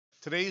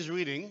Today's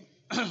reading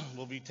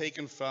will be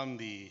taken from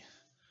the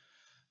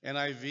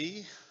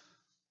NIV,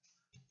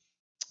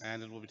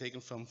 and it will be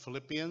taken from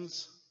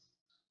Philippians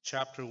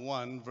chapter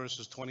 1,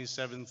 verses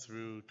 27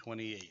 through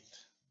 28.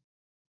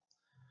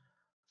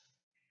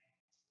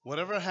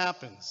 Whatever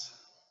happens,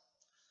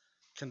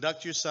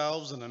 conduct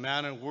yourselves in a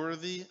manner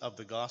worthy of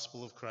the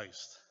gospel of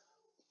Christ.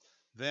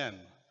 Then,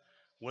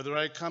 whether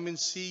I come and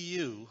see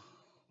you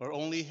or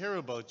only hear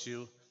about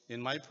you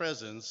in my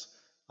presence,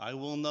 I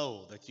will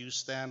know that you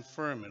stand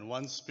firm in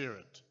one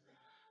spirit,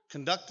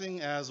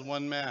 conducting as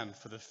one man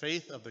for the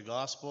faith of the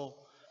gospel,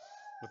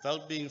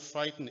 without being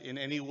frightened in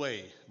any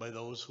way by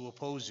those who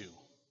oppose you.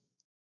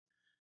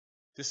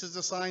 This is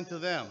a sign to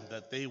them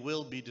that they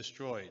will be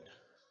destroyed,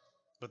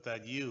 but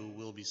that you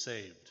will be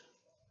saved,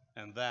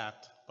 and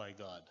that by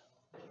God.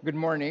 Good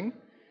morning.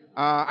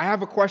 I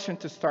have a question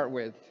to start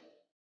with.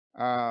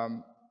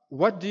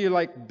 What do you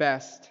like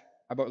best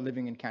about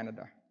living in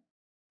Canada?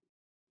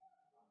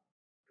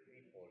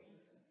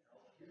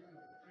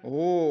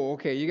 Oh,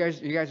 okay. You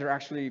guys are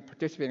actually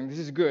participating. This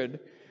is good.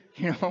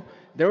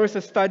 There was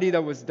a study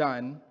that was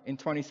done in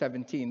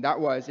 2017. That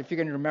was, if you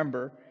can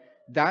remember,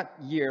 that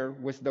year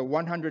was the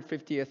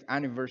 150th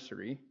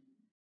anniversary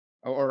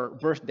or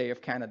birthday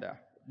of Canada.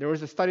 There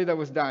was a study that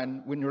was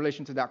done in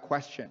relation to that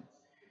question,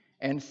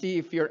 and see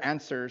if your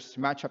answers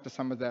match up to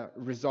some of the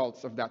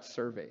results of that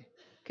survey.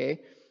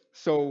 Okay,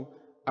 so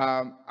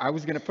I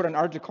was going to put an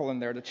article in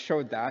there that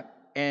showed that,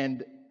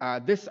 and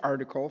this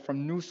article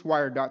from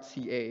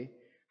newswire.ca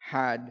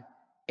had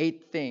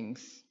 8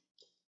 things.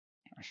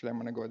 Actually, I'm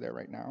going to go there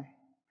right now.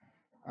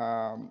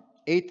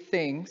 8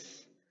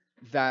 things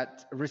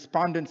that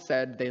respondents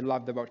said they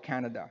loved about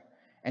Canada.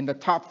 And the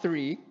top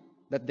 3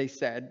 that they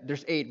said,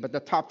 there's 8, but the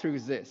top 3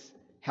 is this: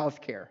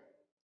 healthcare.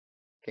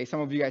 Okay, some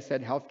of you guys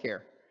said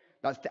healthcare.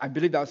 I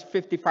believe that was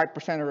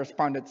 55% of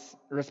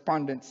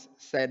respondents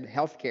said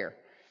healthcare.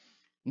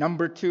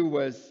 Number 2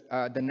 was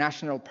the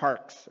national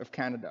parks of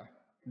Canada,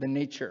 the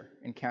nature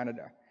in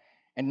Canada.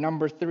 And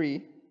number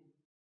 3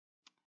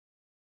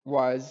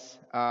 was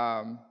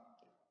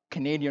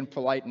Canadian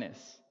politeness.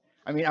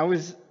 I mean, I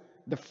was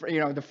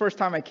the first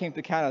time I came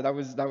to Canada,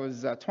 that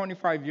was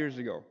 25 years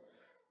ago,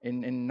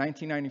 in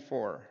 1994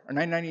 or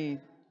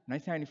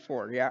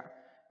 1994. Yeah,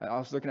 I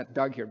was looking at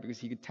Doug here because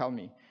he could tell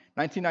me.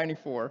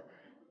 1994.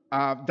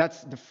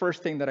 That's the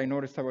first thing that I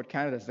noticed about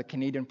Canada, is the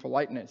Canadian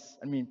politeness.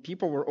 I mean,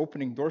 people were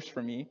opening doors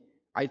for me.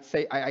 I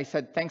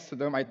said thanks to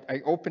them. I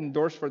opened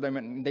doors for them,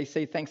 and they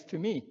say thanks to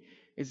me.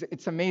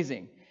 It's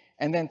amazing.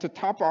 And then to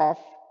top off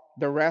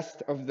the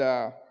rest of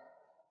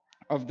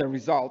the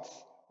results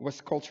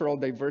was cultural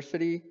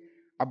diversity,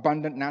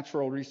 abundant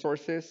natural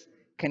resources,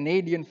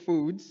 Canadian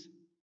foods,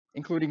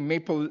 including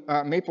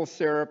maple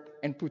syrup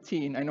and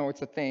poutine. I know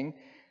it's a thing.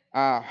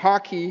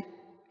 Hockey,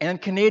 and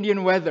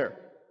Canadian weather.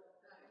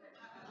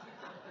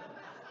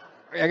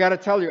 I gotta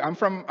tell you, I'm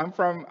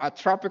from a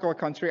tropical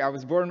country. I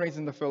was born and raised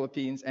in the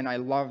Philippines, and I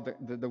love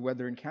the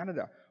weather in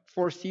Canada.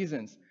 4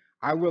 seasons.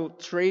 I will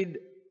trade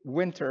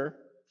winter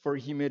for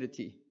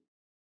humidity.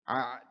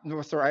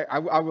 No, sorry, I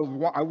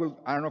will. I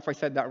don't know if I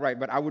said that right,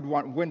 but I would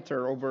want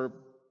winter over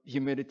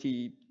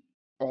humidity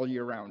all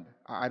year round.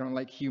 I don't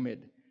like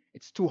humid.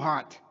 It's too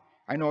hot.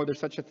 I know there's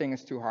such a thing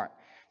as too hot.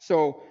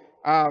 So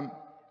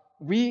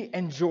we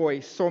enjoy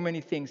so many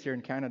things here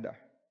in Canada.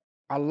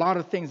 A lot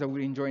of things that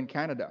we enjoy in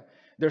Canada.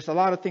 There's a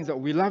lot of things that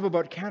we love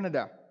about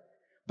Canada.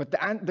 But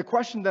the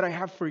question that I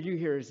have for you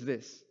here is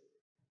this: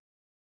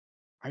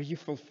 are you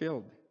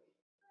fulfilled?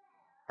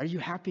 Are you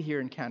happy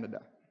here in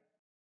Canada?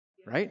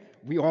 Right?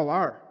 We all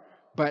are.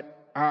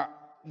 But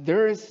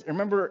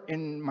remember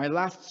in my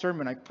last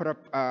sermon, I put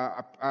up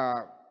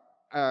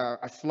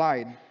a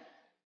slide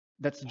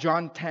that's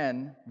John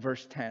 10,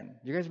 verse 10.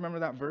 Do you guys remember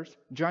that verse?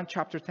 John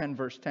chapter 10,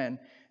 verse 10.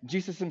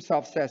 Jesus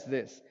himself says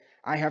this: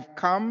 I have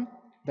come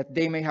that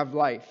they may have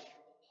life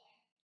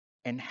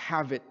and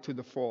have it to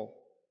the full.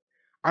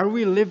 Are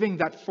we living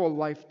that full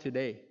life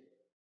today?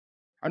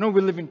 I know we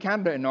live in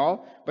Canada and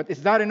all, but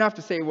is that enough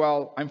to say,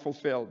 well, I'm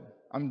fulfilled,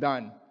 I'm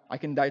done, I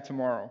can die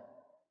tomorrow,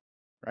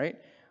 right?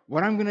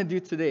 What I'm going to do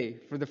today,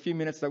 for the few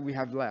minutes that we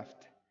have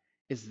left,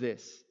 is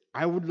this.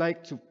 I would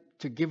like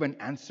to give an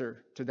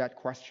answer to that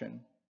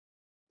question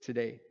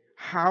today.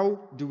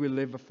 How do we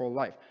live a full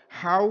life?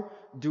 How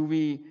do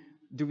we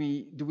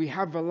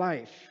have a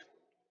life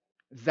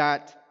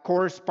that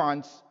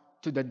corresponds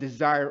to the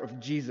desire of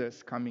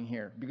Jesus coming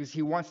here? Because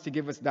he wants to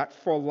give us that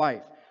full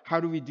life. How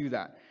do we do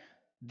that?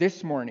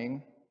 This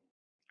morning,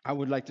 I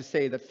would like to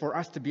say that for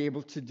us to be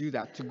able to do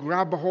that, to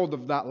grab a hold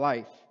of that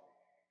life,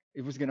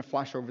 it was going to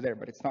flash over there,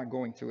 but it's not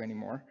going to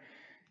anymore.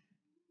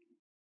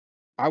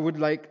 I would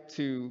like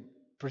to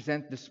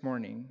present this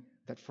morning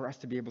that for us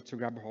to be able to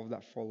grab a hold of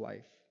that full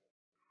life,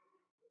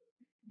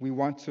 we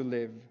want to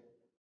live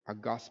a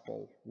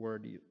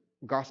gospel-worthy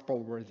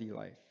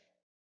life.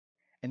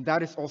 And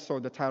that is also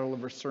the title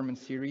of our sermon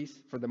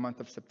series for the month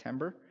of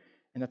September,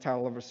 and the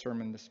title of our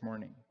sermon this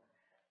morning: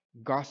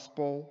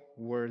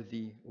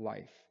 Gospel-worthy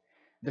life.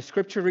 The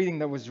scripture reading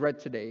that was read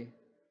today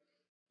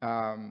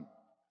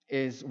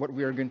is what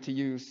we are going to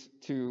use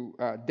to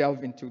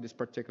delve into this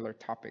particular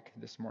topic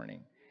this morning,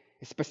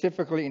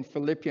 specifically in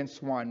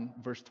Philippians 1,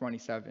 verse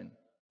 27.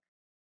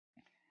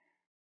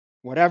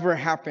 Whatever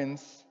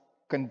happens,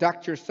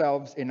 conduct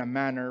yourselves in a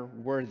manner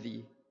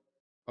worthy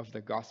of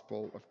the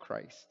gospel of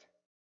Christ.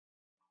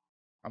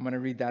 I'm going to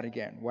read that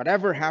again.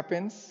 Whatever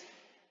happens,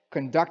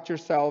 conduct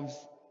yourselves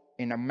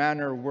in a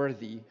manner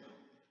worthy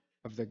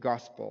of the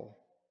gospel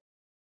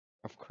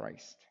of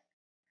Christ.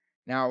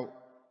 Now,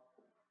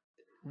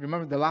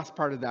 remember the last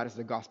part of that is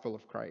the gospel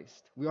of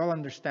Christ. We all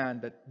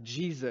understand that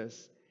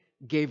Jesus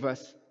gave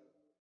us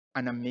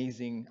an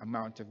amazing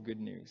amount of good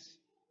news.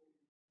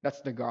 That's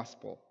the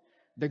gospel.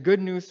 The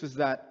good news was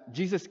that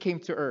Jesus came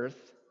to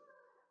earth,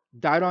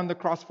 died on the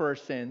cross for our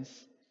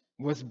sins,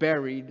 was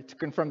buried to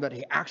confirm that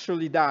he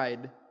actually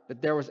died,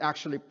 that there was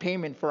actually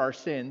payment for our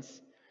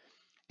sins,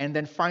 and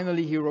then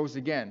finally he rose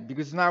again.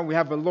 Because now we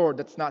have a Lord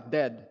that's not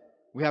dead.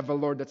 We have a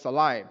Lord that's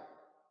alive,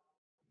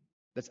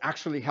 that's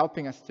actually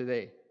helping us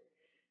today.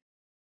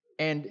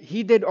 And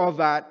he did all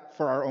that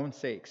for our own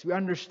sakes. We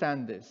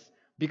understand this.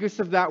 Because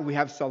of that, we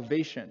have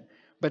salvation.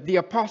 But the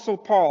Apostle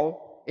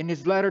Paul, in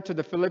his letter to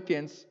the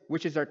Philippians,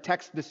 which is our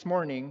text this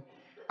morning,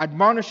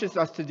 admonishes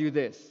us to do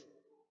this.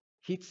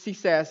 He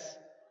says,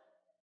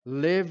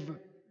 live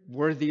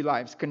worthy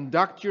lives.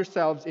 Conduct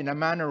yourselves in a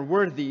manner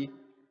worthy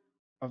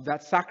of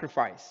that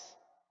sacrifice,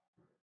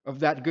 of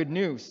that good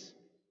news.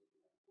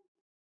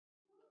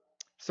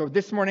 So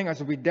this morning,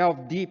 as we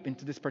delve deep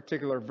into this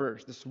particular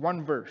verse, this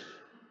one verse,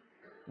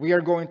 we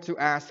are going to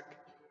ask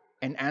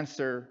and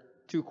answer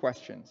two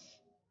questions.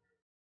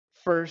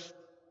 First,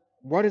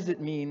 what does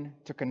it mean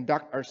to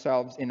conduct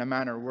ourselves in a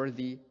manner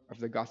worthy of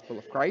the gospel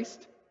of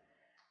Christ?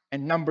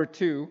 And number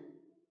two,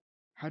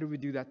 how do we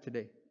do that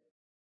today?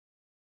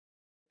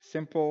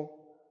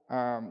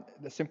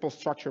 The simple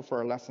structure for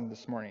our lesson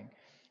this morning.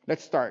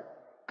 Let's start.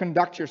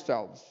 Conduct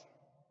yourselves.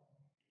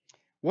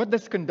 What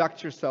does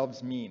conduct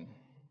yourselves mean?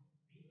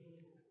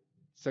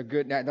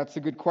 That's a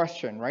good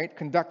question, right?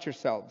 Conduct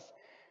yourselves.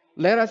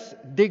 Let us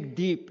dig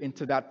deep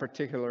into that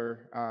particular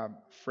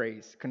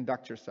phrase,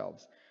 conduct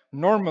yourselves.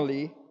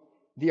 Normally,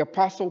 the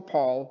Apostle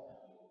Paul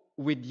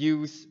would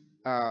use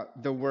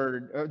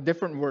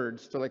different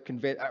words to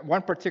convey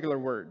one particular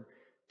word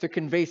to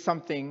convey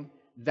something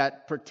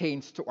that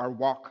pertains to our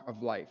walk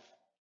of life,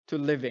 to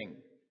living,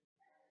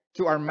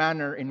 to our the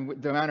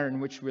manner in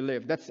which we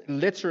live. That's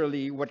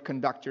literally what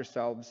conduct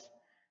yourselves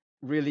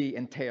really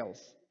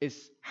entails,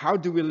 is how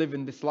do we live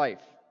in this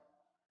life,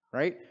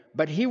 right?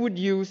 But he would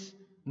use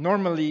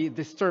normally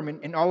this term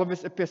in all of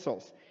his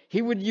epistles.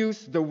 He would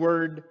use the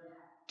word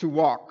to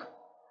walk.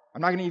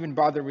 I'm not going to even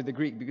bother with the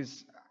Greek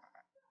because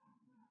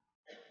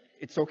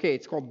it's okay.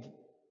 It's called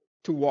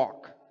to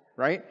walk,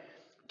 right?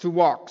 To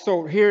walk.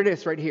 So here it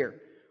is right here.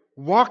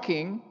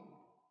 Walking,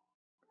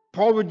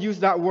 Paul would use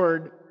that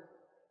word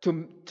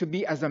to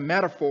be as a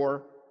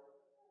metaphor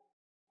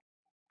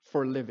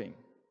for living.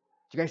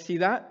 Do you guys see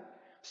that?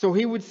 So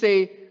he would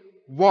say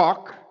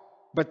walk,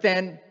 but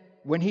then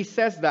when he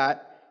says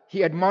that,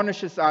 he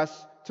admonishes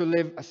us to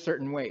live a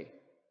certain way.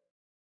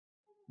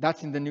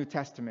 That's in the New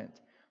Testament.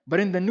 But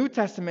in the New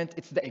Testament,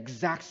 it's the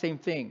exact same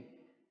thing.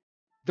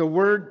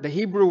 The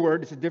Hebrew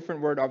word, it's a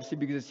different word, obviously,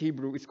 because it's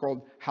Hebrew. It's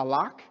called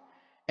halak,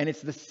 and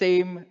it's the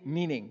same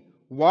meaning.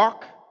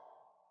 Walk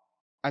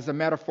as a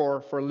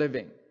metaphor for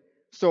living.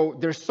 So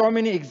there's so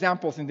many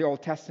examples in the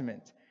Old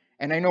Testament.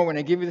 And I know when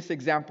I give you this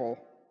example,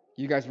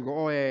 you guys will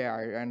go, oh, yeah,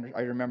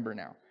 I remember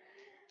now.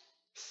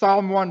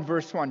 Psalm 1,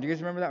 verse 1. Do you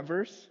guys remember that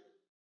verse?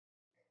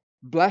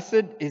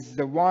 Blessed is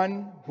the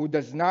one who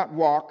does not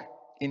walk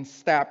in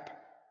step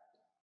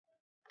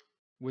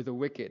with the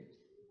wicked.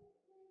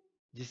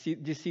 Do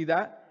you see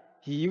that?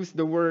 He used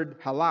the word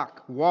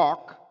halak,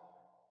 walk.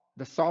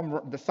 The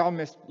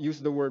psalmist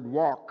used the word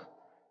walk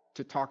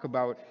to talk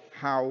about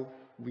how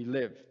we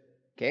live.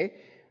 Okay?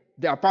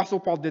 The Apostle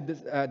Paul did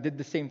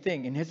the same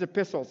thing in his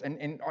epistles,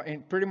 and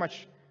pretty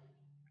much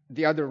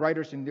the other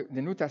writers in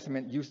the New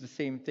Testament used the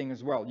same thing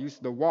as well.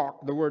 Used the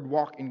word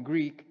walk in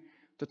Greek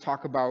to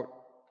talk about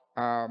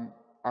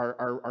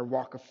our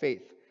walk of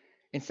faith.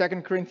 In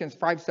 2 Corinthians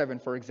 5:7,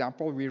 for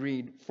example, we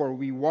read, "For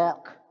we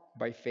walk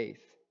by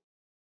faith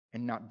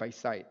and not by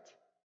sight."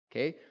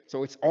 Okay?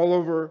 So it's all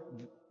over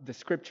the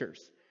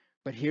scriptures.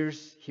 But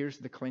here's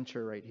the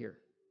clincher right here.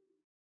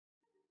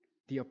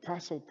 The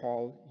Apostle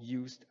Paul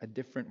used a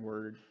different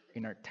word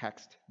in our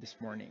text this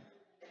morning.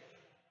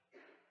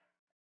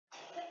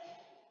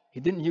 He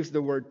didn't use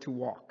the word to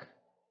walk.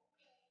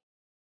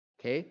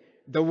 Okay?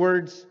 The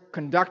words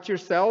conduct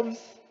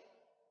yourselves,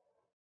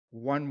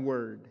 one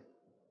word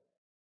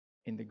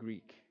in the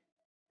Greek.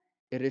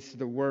 It is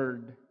the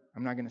word,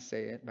 I'm not going to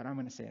say it, but I'm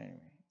going to say it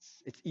anyway.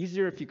 It's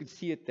easier if you could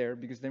see it there,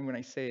 because then when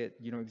I say it,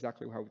 you know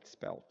exactly how it's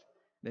spelled.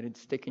 Then it'd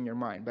stick in your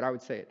mind. But I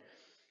would say it.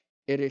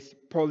 It is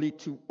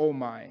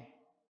polituomai.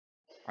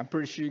 I'm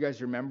pretty sure you guys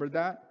remember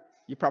that.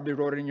 You probably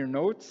wrote it in your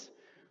notes.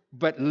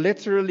 But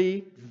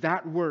literally,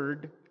 that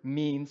word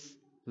means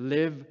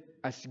live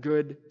as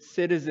good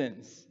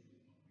citizens.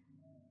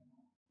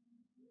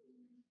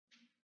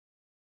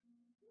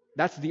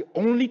 That's the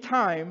only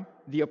time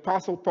the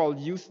Apostle Paul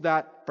used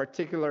that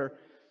particular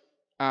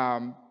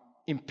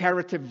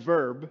imperative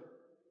verb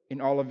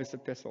in all of his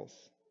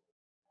epistles.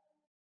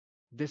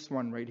 This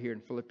one right here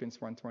in Philippians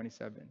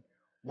 1:27.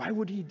 Why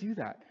would he do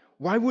that?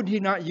 Why would he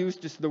not use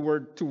just the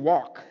word to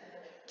walk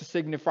to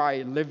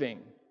signify living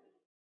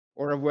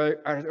or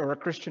a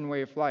Christian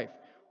way of life?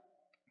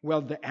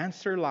 Well, the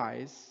answer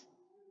lies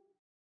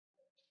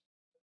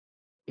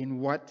in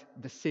what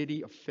the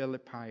city of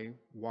Philippi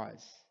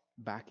was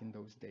back in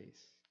those days.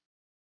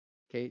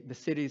 Okay, the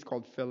city is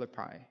called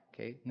Philippi,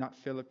 okay, not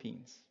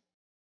Philippines.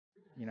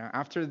 You know,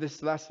 after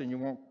this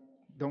lesson,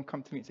 don't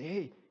come to me and say,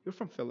 "Hey, you're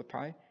from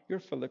Philippi. You're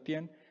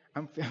Philippian."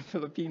 I'm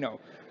Filipino.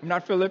 I'm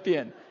not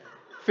Philippian.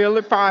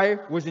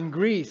 Philippi was in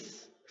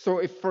Greece. So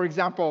if, for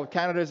example,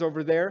 Canada is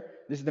over there,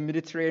 this is the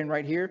Mediterranean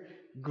right here.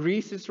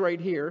 Greece is right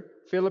here.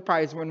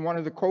 Philippi is on one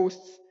of the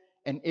coasts,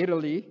 and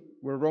Italy,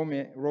 where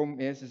Rome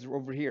is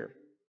over here.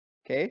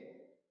 Okay?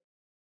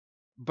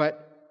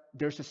 But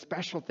there's a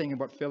special thing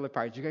about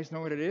Philippi. Do you guys know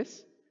what it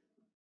is?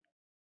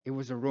 It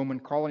was a Roman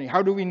colony.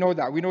 How do we know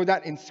that? We know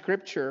that in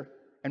Scripture,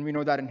 and we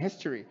know that in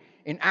history.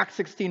 In Acts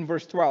 16,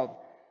 verse 12,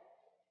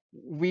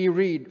 we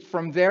read,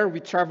 "From there we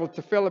traveled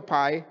to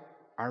Philippi,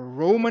 a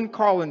Roman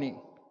colony,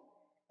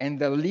 and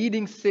the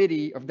leading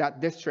city of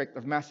that district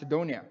of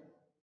Macedonia."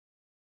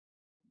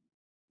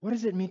 What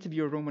does it mean to be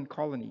a Roman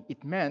colony?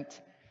 It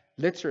meant,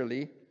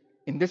 literally,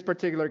 in this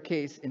particular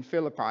case in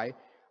Philippi,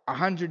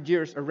 100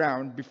 years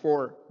around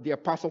before the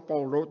Apostle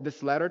Paul wrote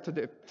this letter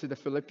to the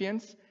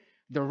Philippians,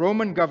 the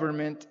Roman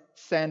government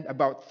sent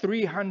about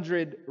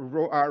 300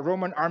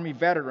 Roman army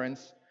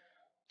veterans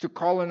to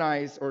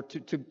colonize or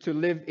to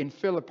live in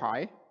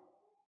Philippi,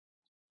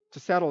 to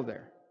settle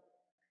there.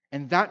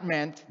 And that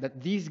meant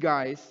that these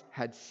guys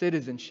had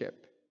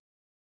citizenship.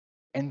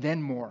 And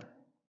then more.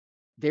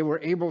 They were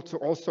able to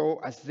also,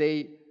 as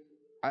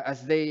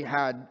they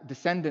had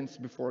descendants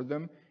before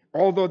them,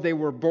 although they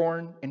were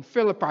born in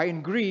Philippi,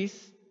 in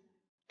Greece,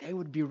 they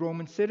would be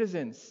Roman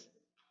citizens.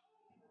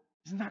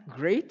 Isn't that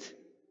great?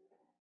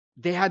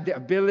 They had the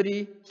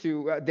ability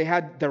they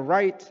had the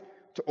right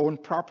to own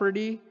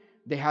property.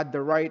 They had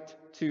the right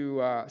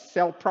to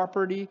sell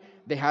property.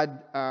 They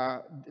had,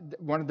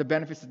 one of the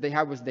benefits that they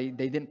had was they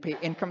didn't pay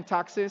income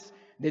taxes.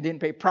 They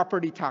didn't pay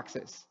property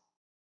taxes.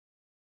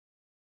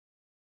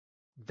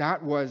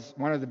 That was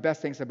one of the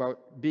best things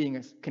about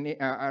being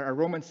a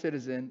Roman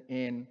citizen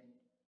in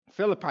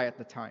Philippi at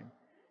the time.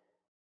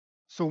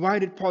 So why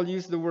did Paul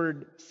use the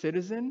word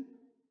citizen?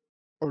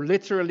 Or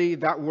literally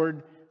that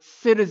word,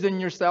 citizen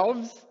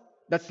yourselves?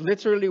 That's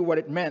literally what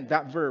it meant,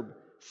 that verb.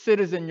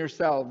 Citizen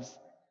yourselves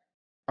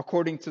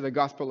according to the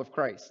gospel of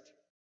Christ.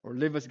 Or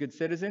live as good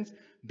citizens.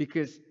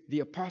 Because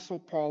the Apostle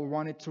Paul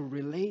wanted to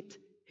relate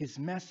his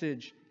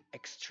message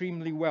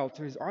extremely well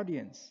to his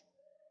audience.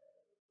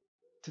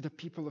 To the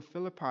people of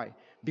Philippi.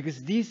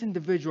 Because these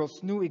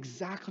individuals knew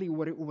exactly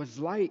what it was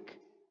like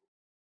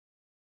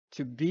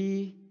to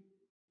be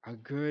a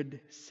good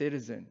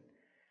citizen.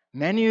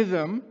 Many of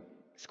them,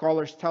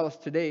 scholars tell us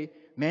today,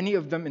 many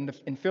of them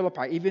in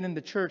Philippi, even in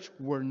the church,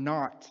 were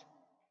not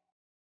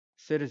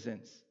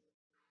citizens.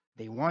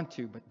 They want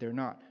to, but they're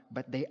not.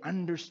 But they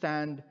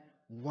understand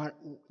what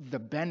the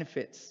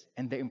benefits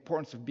and the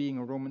importance of being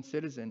a Roman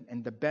citizen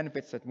and the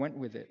benefits that went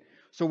with it.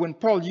 So when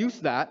Paul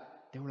used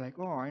that, they were like,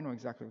 "Oh, I know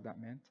exactly what that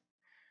meant."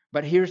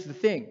 But here's the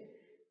thing.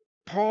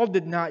 Paul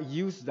did not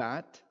use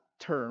that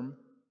term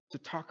to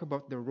talk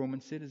about their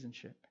Roman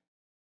citizenship.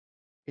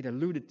 It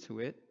alluded to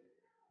it,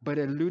 but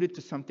it alluded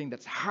to something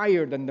that's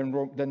higher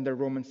than their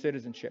Roman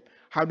citizenship.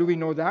 How do we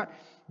know that?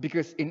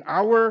 Because in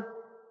our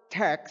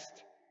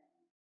text,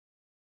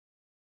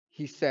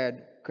 he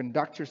said,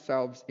 "Conduct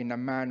yourselves in a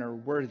manner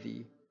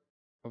worthy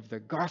of the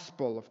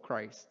gospel of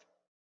Christ."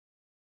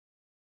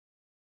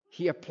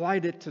 He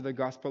applied it to the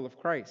gospel of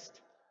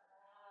Christ.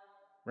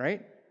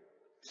 Right?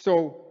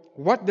 So,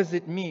 what does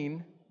it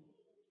mean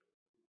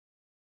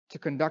to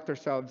conduct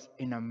ourselves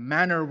in a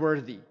manner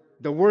worthy?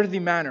 The worthy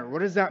manner, what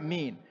does that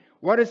mean?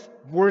 What does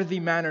worthy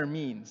manner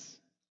means?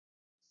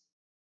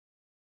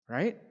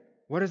 Right?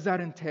 What does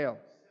that entail?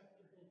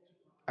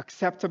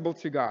 Acceptable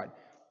to God.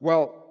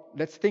 Well,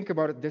 let's think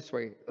about it this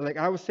way. Like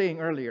I was saying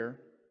earlier,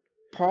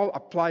 Paul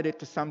applied it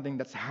to something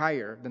that's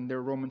higher than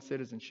their Roman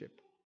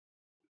citizenship.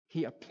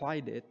 He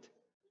applied it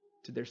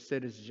to their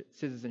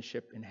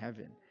citizenship in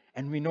heaven.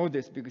 And we know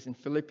this because in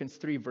Philippians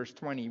 3, verse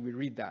 20, we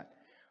read that.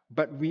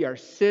 But we are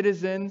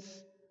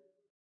citizens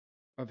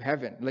of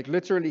heaven. Like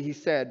literally he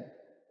said,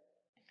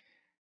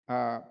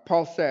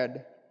 Paul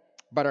said,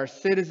 but our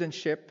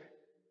citizenship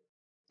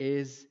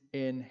is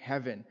in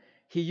heaven.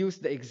 He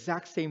used the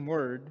exact same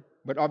word,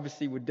 but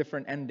obviously with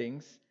different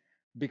endings,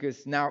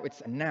 because now it's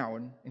a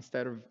noun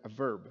instead of a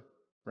verb,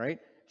 right?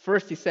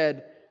 First he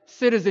said,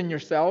 citizen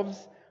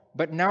yourselves,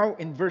 but now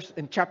in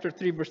chapter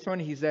 3, verse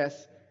 20, he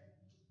says,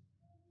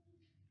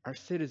 our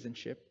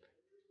citizenship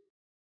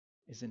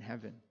is in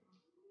heaven.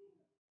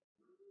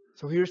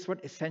 So here's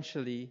what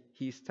essentially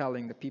he's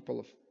telling the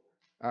people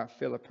of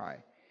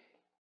Philippi.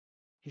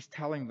 He's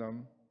telling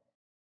them,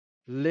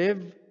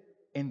 live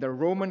in the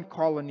Roman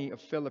colony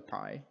of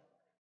Philippi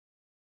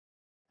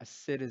as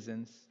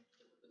citizens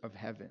of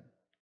heaven.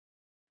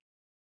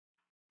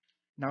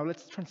 Now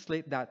let's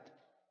translate that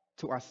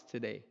to us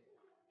today.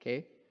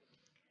 Okay?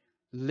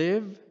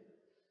 Live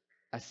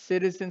as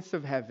citizens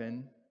of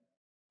heaven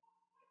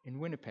in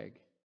Winnipeg.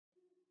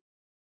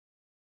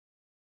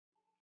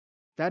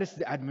 That is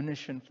the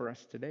admonition for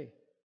us today.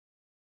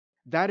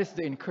 That is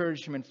the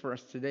encouragement for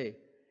us today.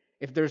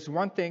 If there's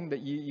one thing that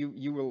you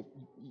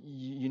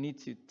need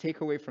to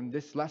take away from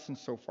this lesson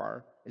so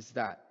far, is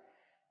that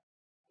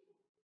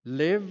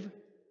live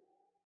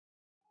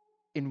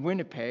in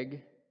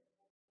Winnipeg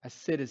as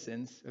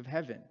citizens of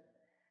heaven.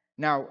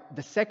 Now,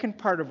 the second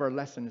part of our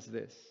lesson is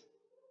this.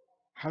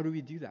 How do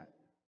we do that?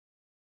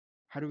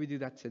 How do we do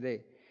that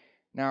today?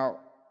 Now,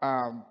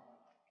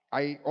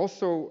 I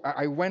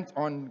went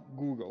on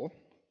Google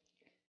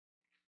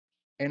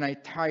and I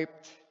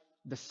typed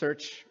the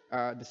search,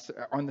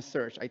 on the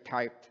search, I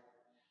typed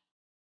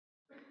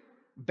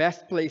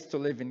best place to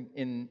live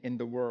in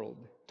the world,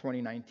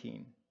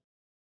 2019.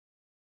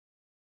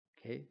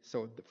 Okay,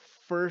 so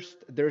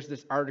there's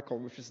this article,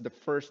 which is the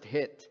first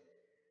hit.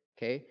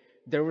 Okay,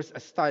 there was a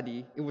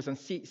study, it was on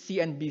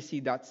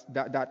CNBC.com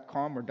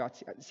or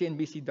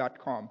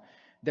CNBC.com.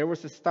 There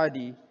was a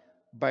study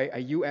by a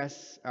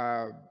U.S.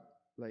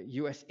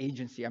 U.S.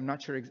 agency. I'm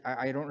not sure.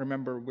 I don't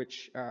remember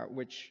which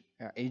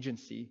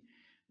agency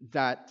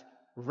that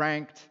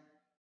ranked,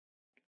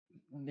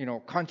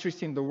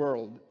 countries in the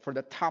world for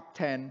the top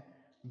 10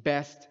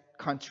 best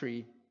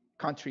countries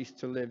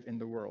to live in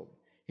the world.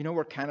 You know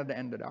where Canada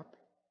ended up?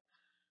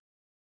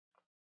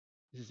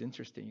 This is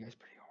interesting. You guys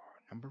pretty.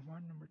 Number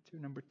 1, number 2,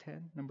 number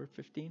 10, number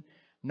 15,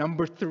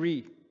 number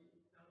 3.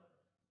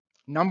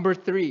 Number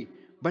 3.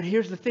 But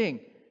here's the thing.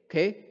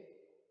 Okay,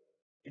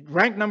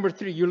 ranked number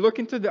 3. You look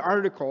into the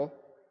article,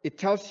 it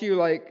tells you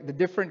like the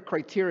different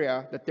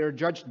criteria that they're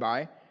judged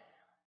by.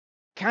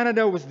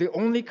 Canada was the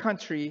only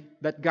country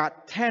that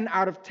got 10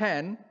 out of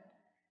 10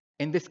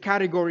 in this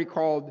category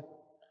called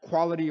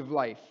quality of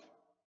life.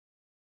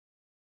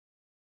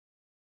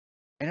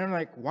 And I'm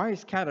like, why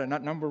is Canada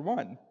not number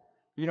 1?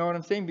 You know what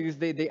I'm saying? Because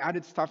they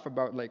added stuff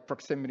about like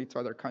proximity to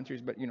other countries,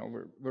 but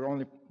we're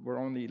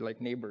only like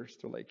neighbors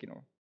to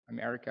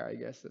America, I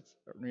guess. That's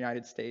the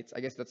United States. I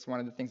guess that's one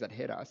of the things that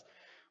hit us.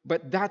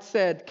 But that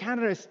said,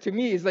 Canada to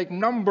me is like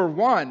number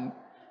 1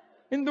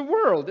 in the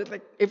world. It's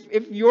like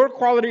if your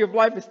quality of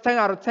life is 10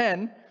 out of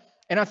 10,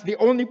 and that's the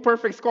only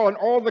perfect score in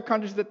all the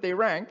countries that they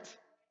ranked,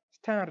 it's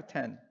 10 out of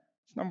 10.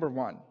 It's number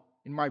 1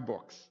 in my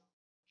books.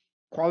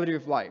 Quality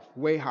of life,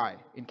 way high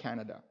in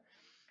Canada.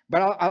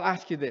 But I'll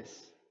ask you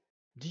this.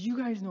 Do you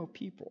guys know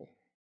people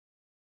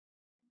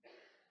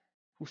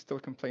who still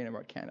complain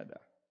about Canada?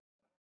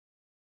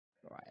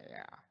 Oh,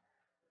 yeah.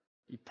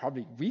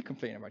 We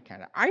complain about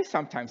Canada. I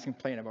sometimes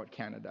complain about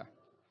Canada.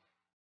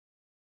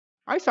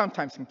 I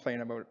sometimes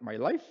complain about my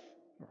life.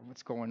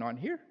 What's going on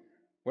here?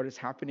 What is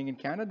happening in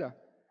Canada?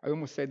 I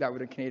almost said that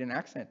with a Canadian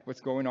accent.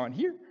 What's going on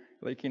here?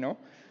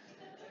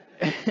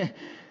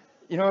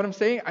 You know what I'm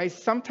saying? I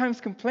sometimes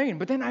complain.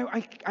 But then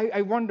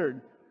I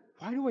wondered,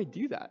 why do I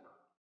do that?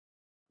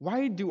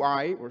 Why do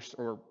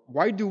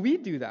why do we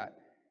do that?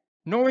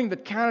 Knowing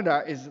that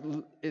Canada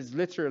is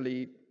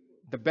literally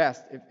the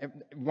best, if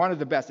one of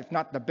the best, if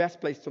not the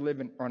best place to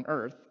live on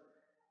earth,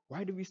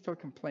 why do we still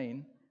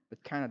complain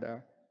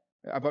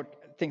about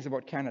things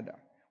about Canada?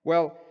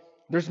 Well,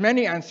 there's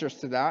many answers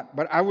to that,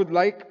 but I would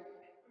like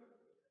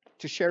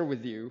to share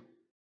with you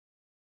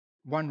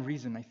one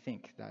reason I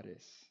think that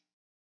is.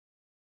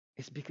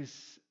 It's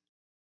because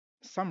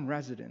some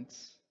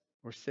residents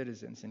or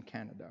citizens in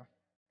Canada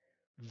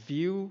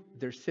view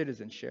their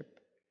citizenship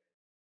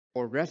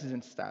or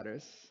resident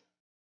status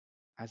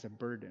as a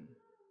burden,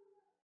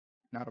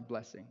 not a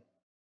blessing.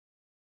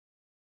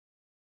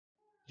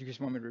 Do you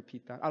just want me to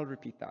repeat that? I'll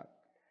repeat that.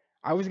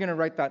 I was going to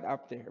write that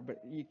up there,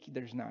 but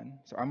there's none.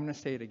 So I'm going to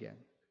say it again.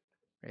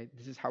 Right?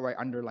 This is how I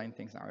underline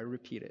things now. I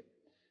repeat it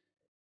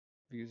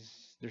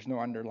because there's no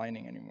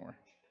underlining anymore.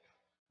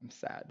 I'm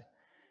sad.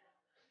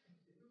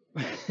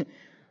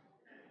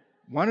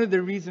 One of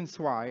the reasons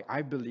why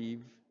I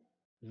believe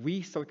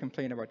we still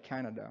complain about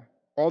Canada,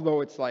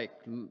 although it's like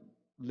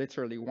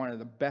literally one of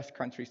the best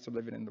countries to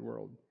live in the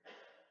world,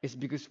 is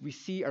because we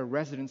see our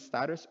resident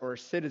status or our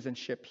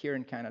citizenship here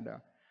in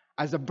Canada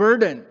as a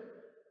burden,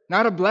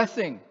 not a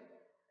blessing.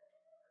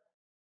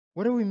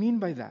 What do we mean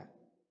by that?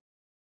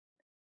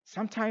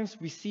 Sometimes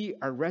we see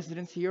our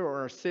residence here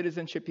or our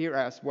citizenship here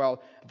as,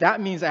 well,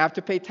 that means I have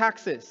to pay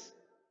taxes.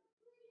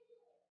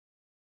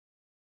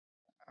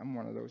 I'm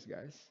one of those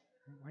guys.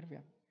 Why do we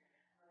have?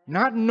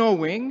 Not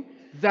knowing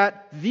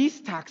that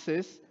these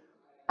taxes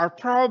are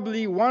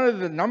probably one of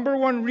the number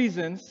 1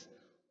 reasons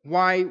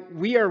why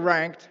we are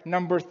ranked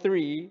number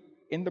 3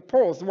 in the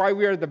polls, why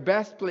we are the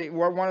best place,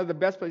 we're one of the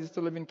best places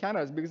to live in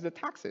Canada, is because of the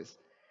taxes.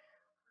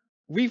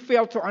 We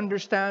fail to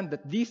understand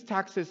that these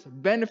taxes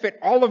benefit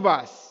all of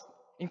us,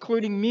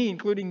 including me,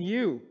 including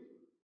you.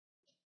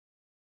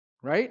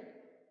 Right?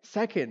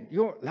 Second,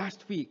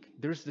 last week,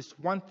 there's this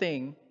one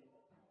thing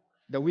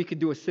that we could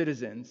do as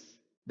citizens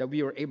that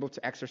we were able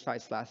to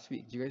exercise last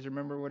week. Do you guys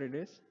remember what it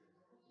is?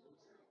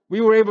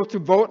 We were able to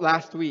vote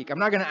last week. I'm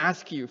not going to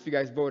ask you if you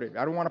guys voted.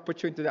 I don't want to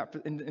put you into that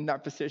in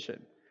that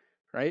position,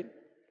 right?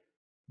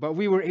 But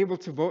we were able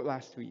to vote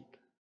last week,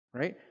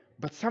 right?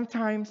 But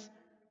sometimes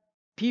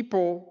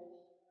people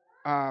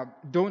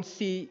don't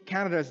see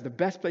Canada as the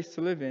best place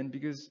to live in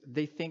because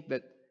they think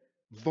that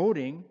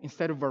voting,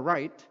 instead of a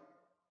right,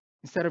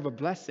 instead of a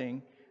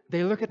blessing,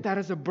 they look at that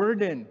as a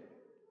burden.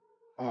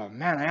 Oh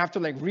man, I have to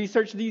like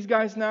research these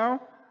guys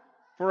now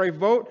before I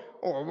vote.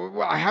 Oh,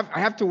 well, I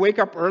have to wake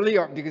up early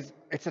because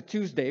it's a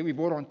Tuesday. We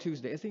vote on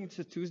Tuesday. I think it's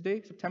a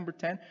Tuesday, September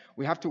 10th.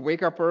 We have to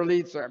wake up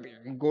early so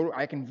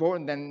I can vote,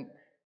 and then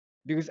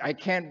because I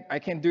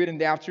can't do it in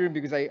the afternoon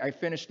because I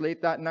finished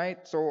late that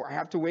night, so I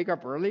have to wake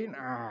up early.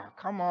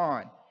 Come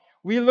on.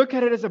 We look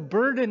at it as a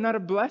burden, not a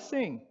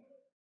blessing.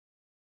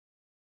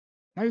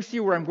 Now you see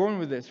where I'm going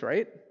with this,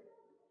 right?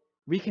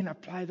 We can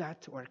apply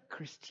that to our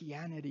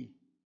Christianity.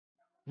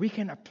 We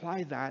can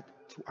apply that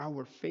to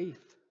our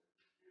faith.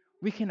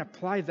 We can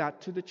apply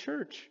that to the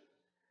church.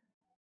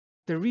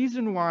 The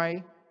reason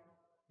why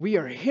we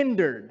are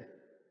hindered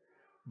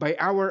by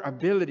our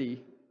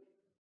ability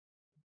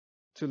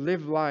to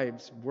live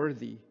lives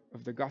worthy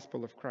of the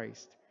gospel of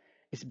Christ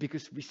is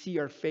because we see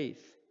our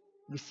faith,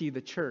 we see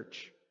the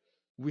church,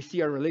 we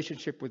see our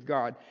relationship with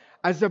God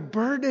as a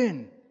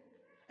burden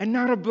and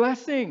not a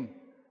blessing.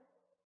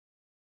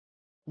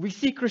 We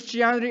see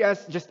Christianity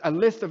as just a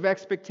list of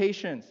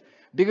expectations.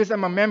 Because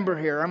I'm a member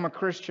here, I'm a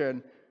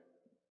Christian,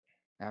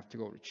 I have to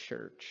go to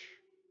church.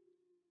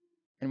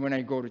 And when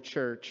I go to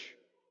church,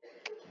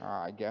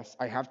 I guess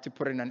I have to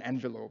put in an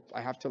envelope.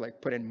 I have to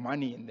like put in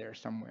money in there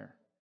somewhere.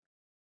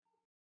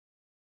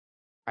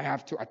 I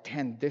have to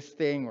attend this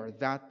thing or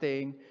that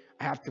thing.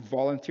 I have to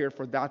volunteer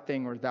for that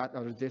thing or that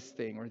or this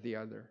thing or the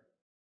other.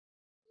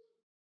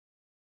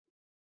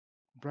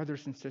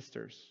 Brothers and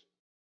sisters,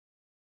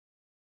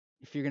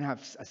 if you're going to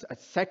have a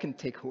second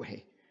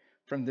takeaway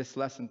from this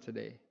lesson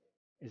today,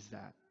 is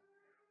that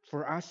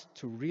for us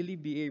to really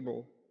be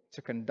able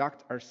to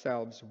conduct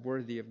ourselves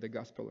worthy of the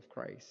gospel of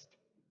Christ,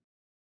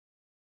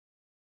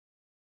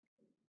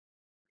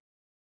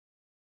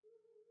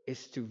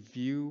 is to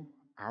view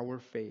our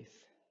faith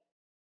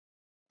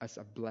as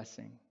a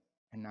blessing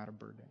and not a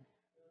burden.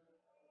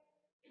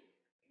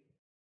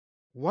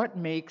 What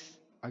makes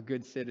a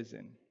good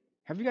citizen?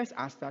 Have you guys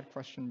asked that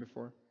question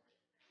before?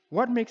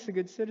 What makes a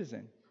good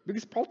citizen?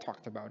 Because Paul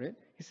talked about it.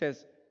 He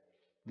says,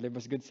 live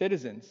as good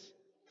citizens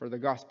for the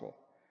gospel.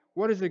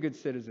 What does a good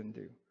citizen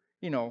do?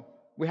 You know,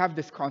 we have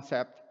this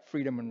concept,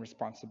 freedom and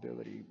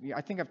responsibility.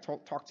 I think I've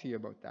talked to you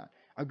about that.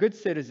 A good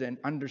citizen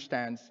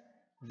understands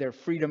their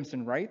freedoms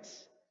and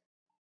rights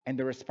and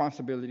the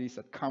responsibilities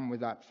that come with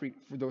that for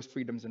those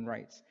freedoms and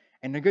rights.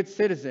 And a good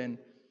citizen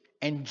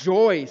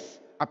enjoys,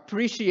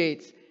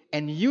 appreciates,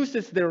 and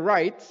uses their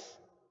rights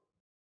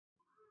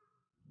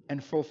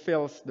and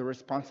fulfills the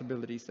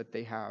responsibilities that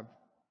they have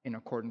in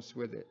accordance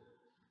with it.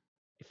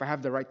 If I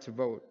have the right to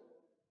vote,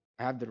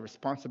 I have the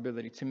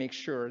responsibility to make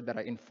sure that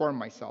I inform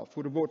myself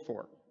who to vote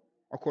for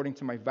according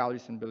to my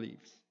values and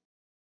beliefs.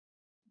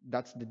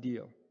 That's the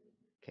deal.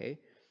 Okay?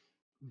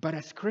 But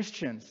as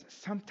Christians,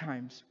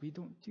 sometimes we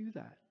don't do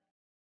that.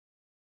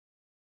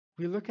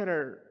 We look at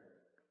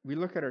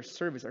our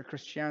service, our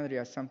Christianity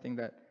as something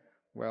that,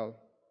 well,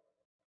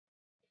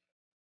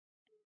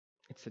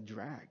 it's a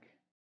drag.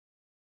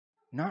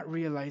 Not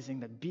realizing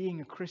that being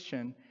a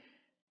Christian,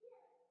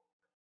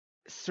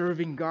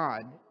 serving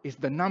God, is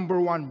the number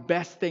one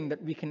best thing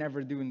that we can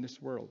ever do in this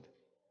world.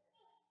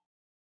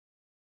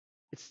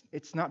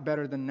 It's not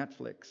better than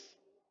Netflix.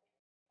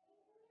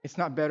 It's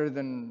not better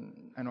than,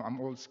 I know I'm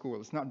old school,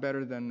 it's not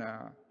better than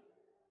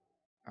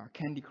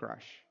Candy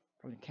Crush.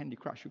 Probably Candy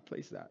Crush, who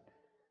plays that?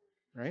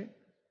 Right?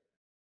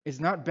 It's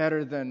not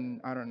better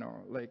than, I don't know,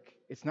 like,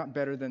 it's not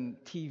better than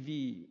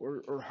TV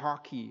or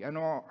hockey.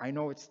 I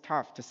know it's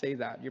tough to say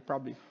that. You're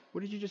probably,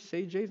 what did you just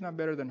say, Jay? It's not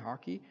better than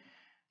hockey?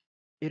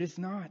 It is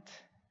not.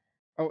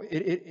 Oh,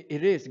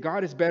 it is.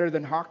 God is better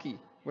than hockey.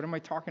 What am I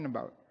talking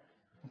about?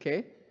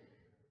 Okay?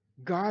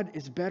 God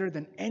is better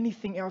than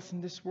anything else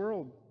in this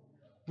world.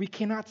 We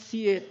cannot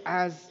see it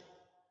as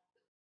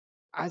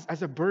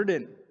a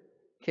burden.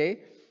 Okay?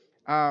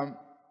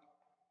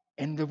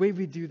 And the way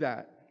we do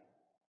that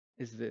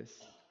is this.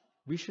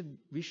 We should,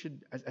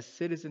 as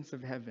citizens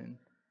of heaven,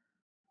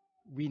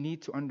 we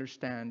need to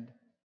understand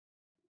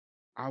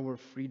our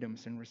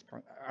freedoms and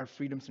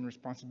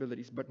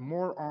responsibilities, but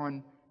more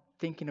on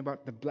thinking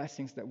about the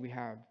blessings that we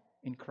have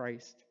in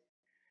Christ.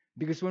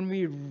 Because when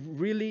we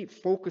really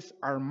focus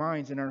our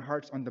minds and our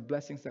hearts on the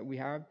blessings that we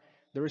have,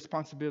 the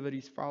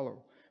responsibilities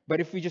follow. But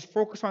if we just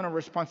focus on our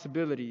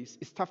responsibilities,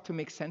 it's tough to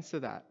make sense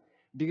of that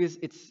because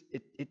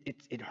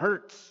it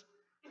hurts.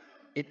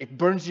 It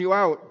burns you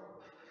out,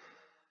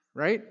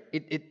 right?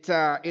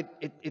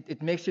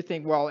 It makes you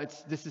think, well,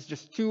 this is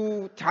just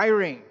too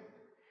tiring.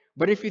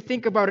 But if you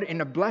think about it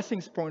in a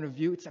blessings point of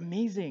view, it's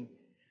amazing.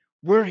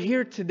 We're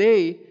here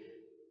today,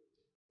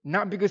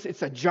 not because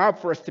it's a job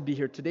for us to be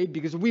here today,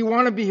 because we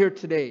want to be here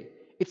today.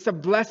 It's a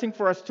blessing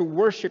for us to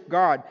worship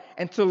God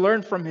and to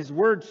learn from His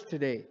words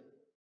today.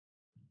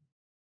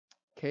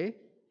 Okay?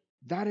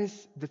 That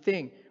is the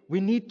thing.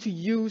 We need to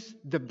use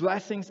the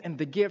blessings and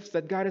the gifts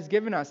that God has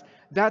given us.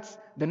 That's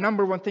the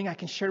number one thing I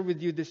can share with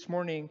you this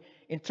morning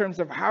in terms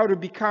of how to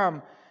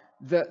become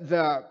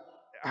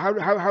how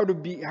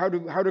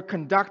to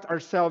conduct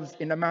ourselves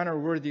in a manner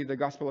worthy of the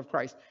gospel of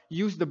Christ.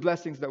 Use the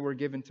blessings that were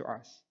given to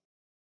us.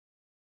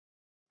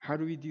 How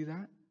do we do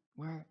that?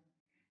 Well,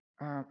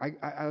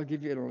 I'll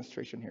give you an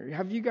illustration here.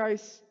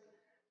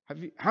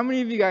 How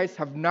many of you guys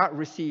have not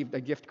received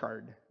a gift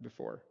card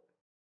before?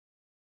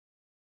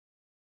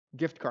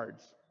 Gift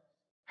cards.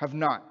 Have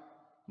not.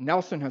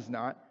 Nelson has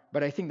not,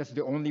 but I think that's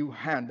the only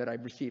hand that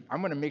I've received. I'm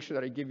going to make sure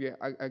that I give you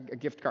a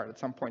gift card at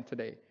some point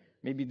today,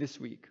 maybe this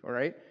week, all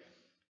right?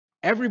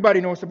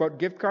 Everybody knows about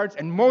gift cards,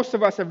 and most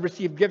of us have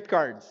received gift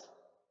cards.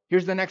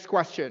 Here's the next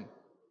question.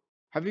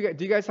 Do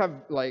you guys have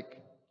like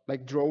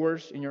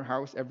drawers in your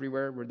house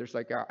everywhere where there's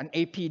like an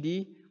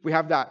APD? We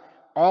have that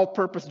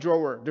all-purpose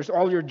drawer. There's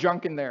all your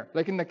junk in there.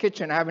 Like in the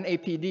kitchen, I have an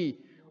APD.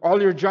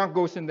 All your junk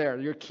goes in there.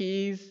 Your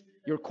keys,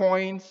 your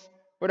coins,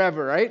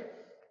 whatever, right?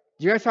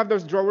 Do you guys have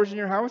those drawers in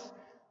your house?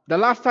 The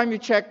last time you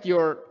checked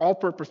your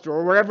all-purpose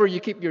drawer, wherever you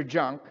keep your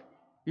junk,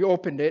 you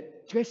opened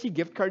it. Do you guys see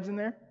gift cards in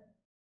there?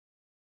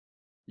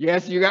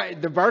 Yes, you guys,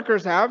 the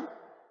Barkers have.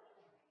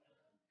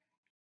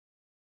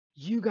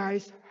 You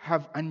guys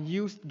have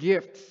unused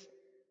gifts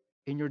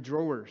in your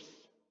drawers.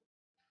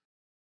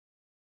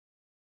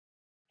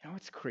 You know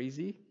what's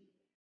crazy?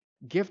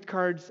 Gift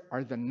cards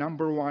are the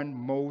number one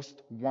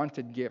most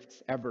wanted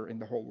gifts ever in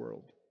the whole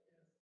world.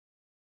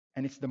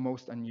 And it's the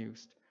most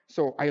unused.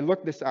 So I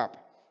looked this up.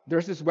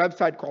 There's this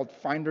website called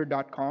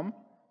finder.com.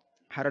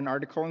 Had an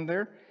article in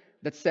there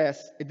that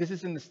says, this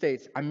is in the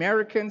States,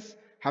 Americans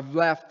have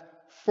left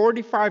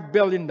 $45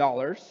 billion,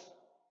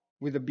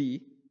 with a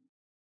B,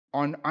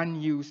 on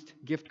unused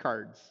gift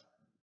cards.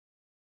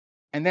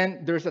 And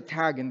then there's a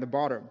tag in the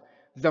bottom.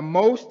 The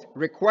most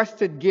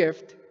requested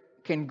gift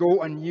can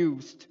go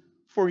unused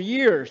for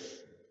years.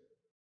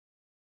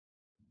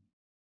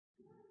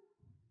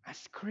 As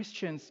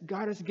Christians,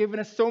 God has given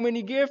us so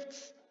many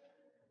gifts.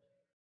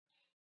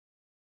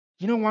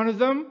 You know one of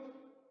them?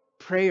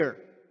 Prayer.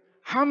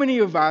 How many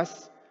of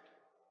us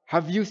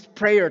have used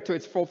prayer to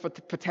its full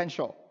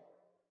potential?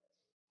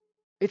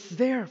 It's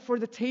there for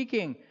the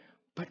taking,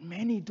 but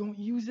many don't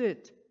use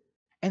it.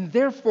 And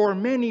therefore,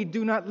 many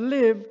do not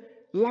live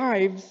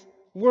lives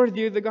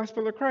worthy of the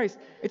gospel of Christ.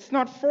 It's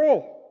not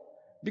full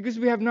because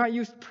we have not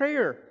used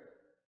prayer.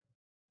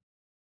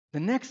 The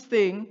next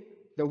thing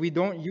that we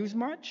don't use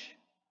much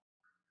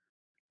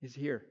is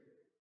here.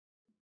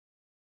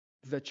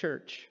 The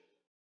church.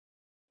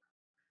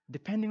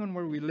 Depending on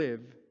where we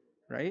live,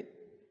 right?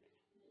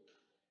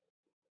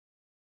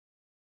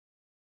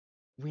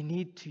 We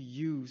need to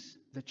use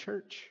the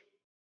church.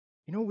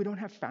 You know, we don't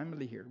have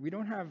family here. We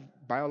don't have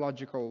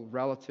biological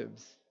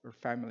relatives or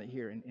family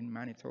here in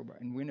Manitoba,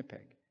 in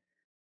Winnipeg.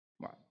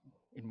 Well,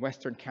 in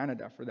Western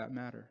Canada, for that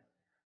matter.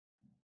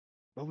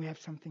 But we have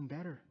something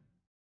better.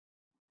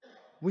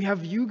 We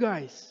have you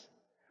guys.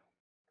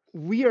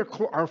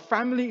 Our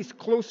family is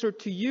closer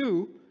to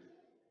you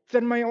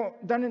than my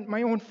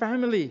own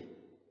family.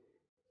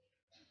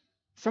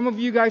 Some of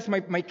you guys,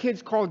 my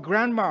kids call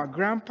grandma,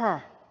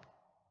 grandpa.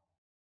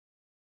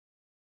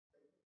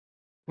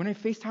 When I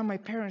FaceTime my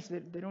parents,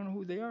 they don't know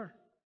who they are.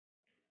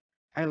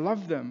 I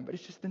love them, but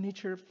it's just the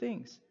nature of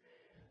things.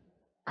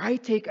 I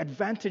take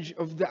advantage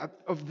of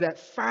that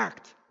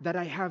fact that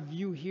I have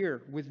you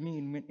here with me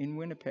in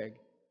Winnipeg.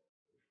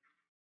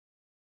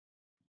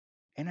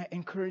 And I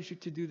encourage you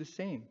to do the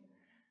same.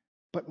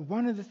 But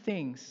one of the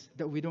things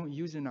that we don't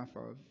use enough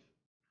of,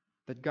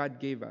 that God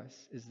gave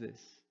us, is this.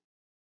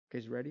 You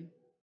guys ready?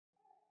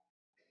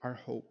 Our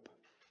hope.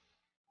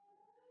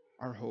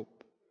 Our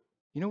hope.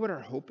 You know what our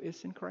hope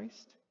is in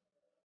Christ?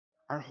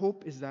 Our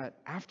hope is that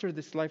after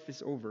this life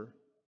is over,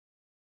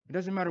 it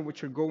doesn't matter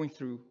what you're going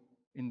through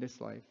in this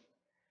life.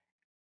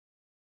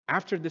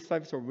 After this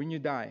life is over, when you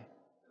die,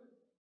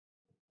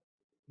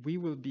 we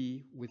will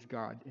be with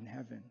God in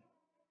heaven.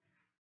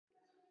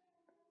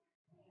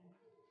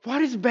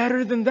 What is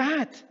better than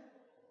that?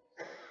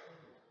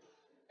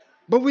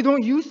 But we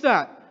don't use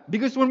that.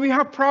 Because when we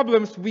have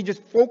problems, we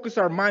just focus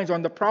our minds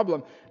on the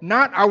problem,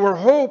 not our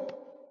hope.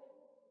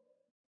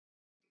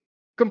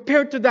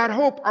 Compared to that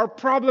hope, our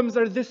problems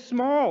are this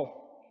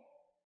small.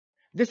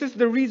 This is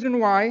the reason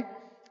why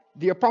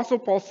the Apostle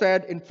Paul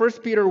said in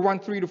 1 Peter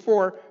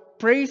 1:3-4,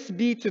 "Praise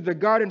be to the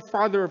God and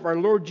Father of our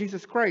Lord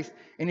Jesus Christ.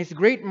 In His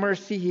great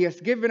mercy, He has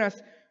given us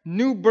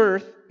new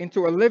birth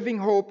into a living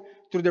hope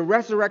through the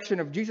resurrection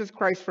of Jesus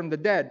Christ from the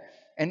dead,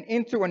 and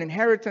into an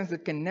inheritance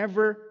that can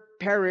never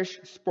perish,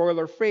 spoil,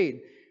 or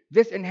fade.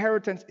 This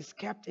inheritance is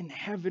kept in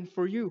heaven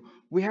for you."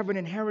 We have an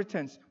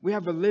inheritance. We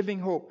have a living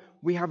hope.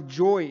 We have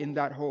joy in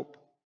that hope.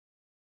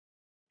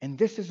 And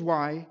this is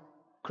why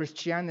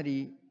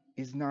Christianity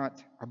is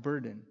not a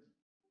burden.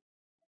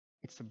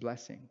 It's a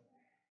blessing.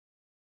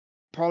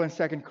 Paul in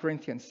 2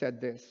 Corinthians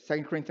said this,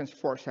 2 Corinthians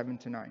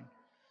 4:7-9.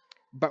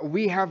 But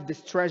we have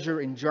this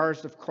treasure in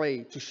jars of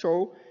clay to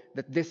show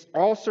that this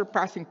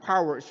all-surpassing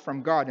power is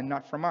from God and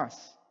not from us.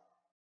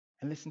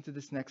 And listen to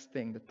this next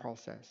thing that Paul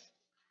says.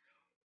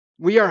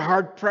 We are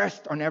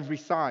hard-pressed on every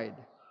side.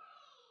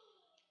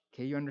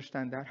 Okay, you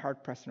understand that?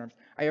 Hard-pressed on every side.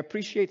 I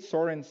appreciate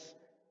Soren's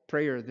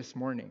prayer this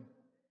morning.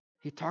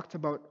 He talked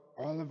about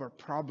all of our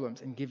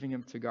problems and giving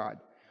them to God.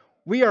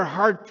 We are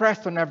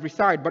hard-pressed on every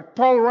side. But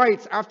Paul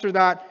writes after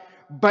that,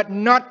 but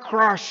not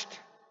crushed.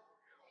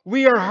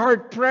 We are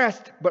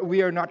hard-pressed, but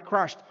we are not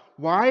crushed.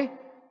 Why?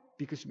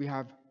 Because we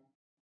have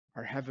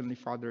our Heavenly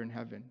Father in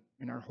heaven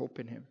and our hope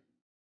in Him.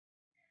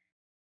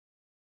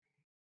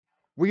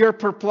 We are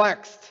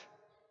perplexed.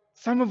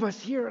 Some of us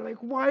here are like,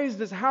 why is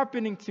this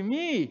happening to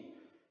me?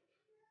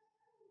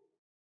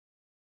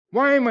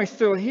 Why am I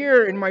still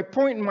here in my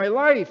point in my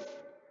life?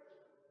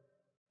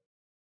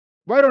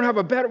 Why don't I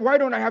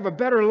have a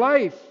better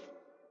life?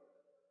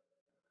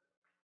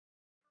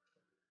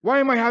 Why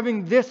am I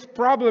having this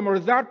problem or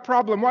that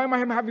problem? Why am I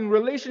having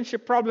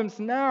relationship problems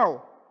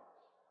now?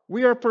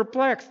 We are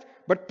perplexed.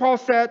 But Paul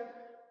said,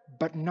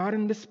 but not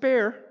in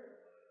despair.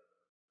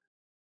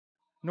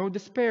 No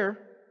despair.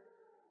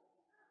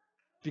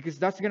 Because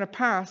that's going to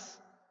pass.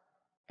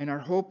 And our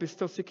hope is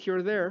still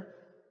secure there.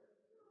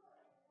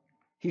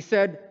 He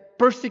said,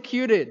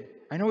 persecuted.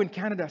 I know in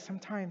Canada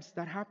sometimes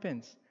that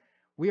happens.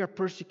 We are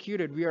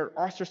persecuted. We are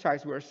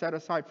ostracized. We are set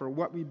aside for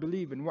what we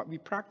believe and what we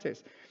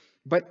practice.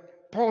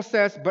 But Paul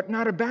says, but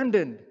not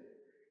abandoned.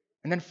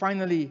 And then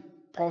finally,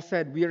 Paul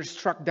said, we are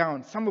struck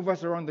down. Some of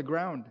us are on the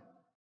ground.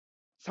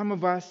 Some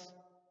of us,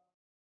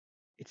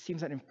 it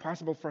seems that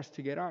impossible for us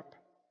to get up.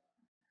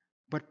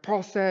 But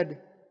Paul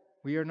said,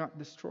 we are not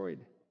destroyed.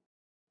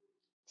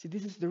 See,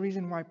 this is the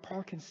reason why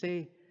Paul can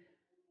say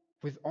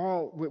with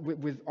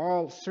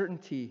all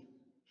certainty,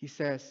 he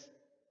says,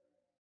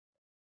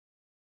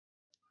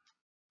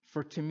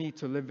 for to me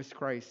to live is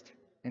Christ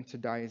and to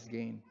die is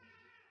gain.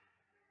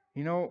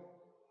 You know,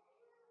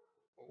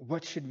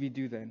 what should we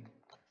do then?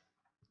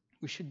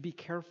 We should be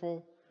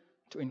careful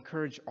to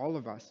encourage all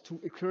of us, to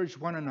encourage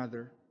one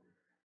another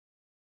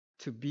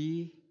to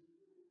be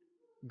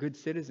good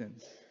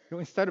citizens. You know,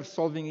 instead of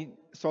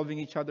solving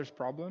each other's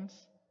problems,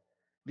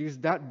 because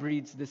that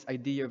breeds this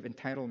idea of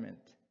entitlement.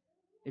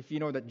 If you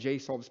know that Jay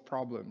solves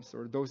problems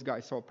or those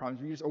guys solve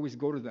problems, we just always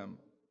go to them.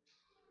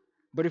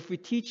 But if we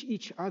teach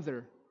each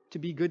other to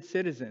be good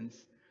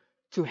citizens,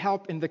 to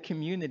help in the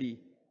community,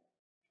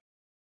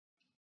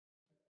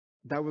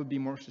 that will be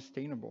more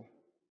sustainable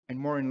and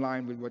more in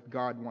line with what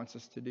God wants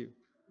us to do.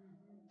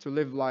 To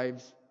live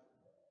lives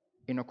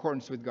in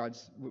accordance with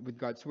God's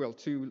will,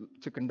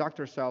 to conduct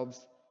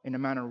ourselves in a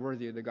manner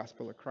worthy of the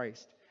gospel of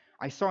Christ.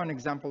 I saw an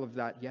example of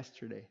that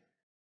yesterday.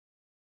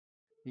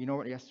 You know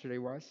what yesterday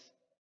was?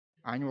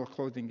 Annual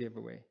clothing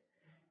giveaway.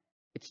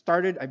 It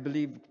started, I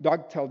believe,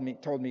 Doug told me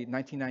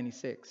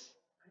 1996.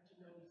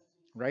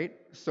 Right?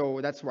 So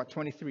that's what,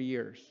 23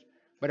 years.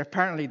 But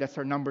apparently that's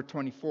our number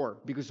 24.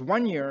 Because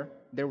one year,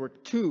 there were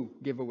 2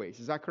 giveaways.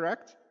 Is that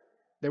correct?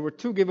 There were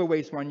 2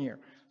 giveaways one year.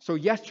 So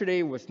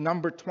yesterday was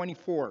number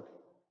 24.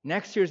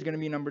 Next year is going to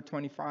be number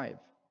 25.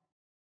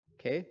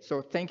 Okay?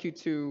 So thank you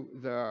to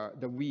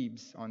the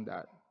weebs on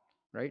that.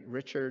 Right?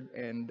 Richard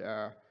and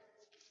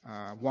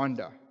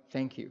Wanda.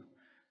 Thank you.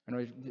 I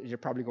know you're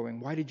probably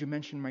going, why did you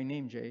mention my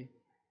name, Jay?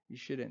 You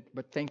shouldn't.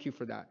 But thank you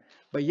for that.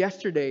 But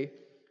yesterday,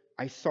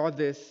 I saw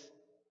this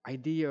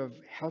idea of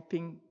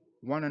helping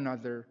one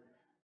another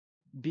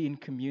be in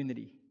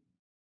community,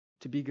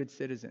 to be good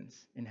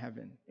citizens in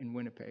heaven, in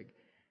Winnipeg.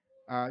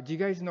 Do you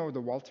guys know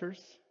the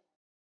Walters?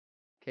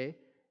 Okay.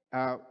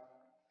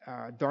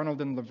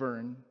 Donald and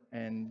Laverne,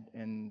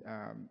 and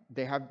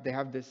they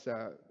have this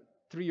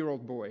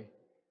 3-year-old boy.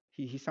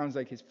 He sounds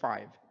like he's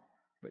 5,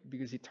 but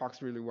because he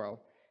talks really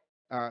well.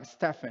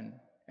 Stefan,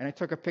 and I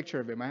took a picture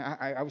of him.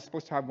 I was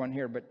supposed to have one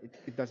here, but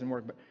it doesn't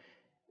work. But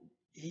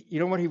you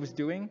know what he was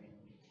doing?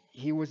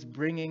 He was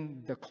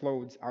bringing the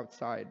clothes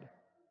outside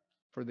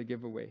for the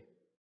giveaway.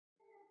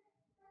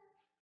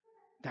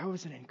 That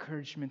was an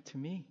encouragement to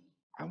me.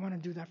 I want to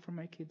do that for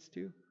my kids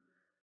too.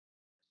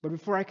 But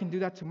before I can do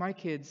that to my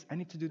kids, I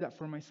need to do that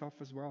for myself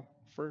as well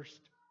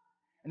first.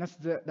 And that's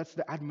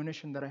the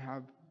admonition that I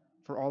have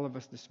for all of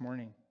us this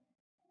morning.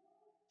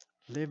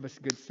 Live as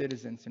good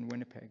citizens in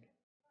Winnipeg.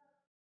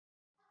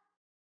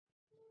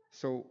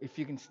 So if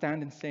you can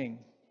stand and sing,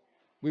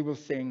 we will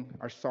sing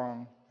our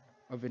song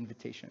of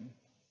invitation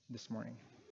this morning.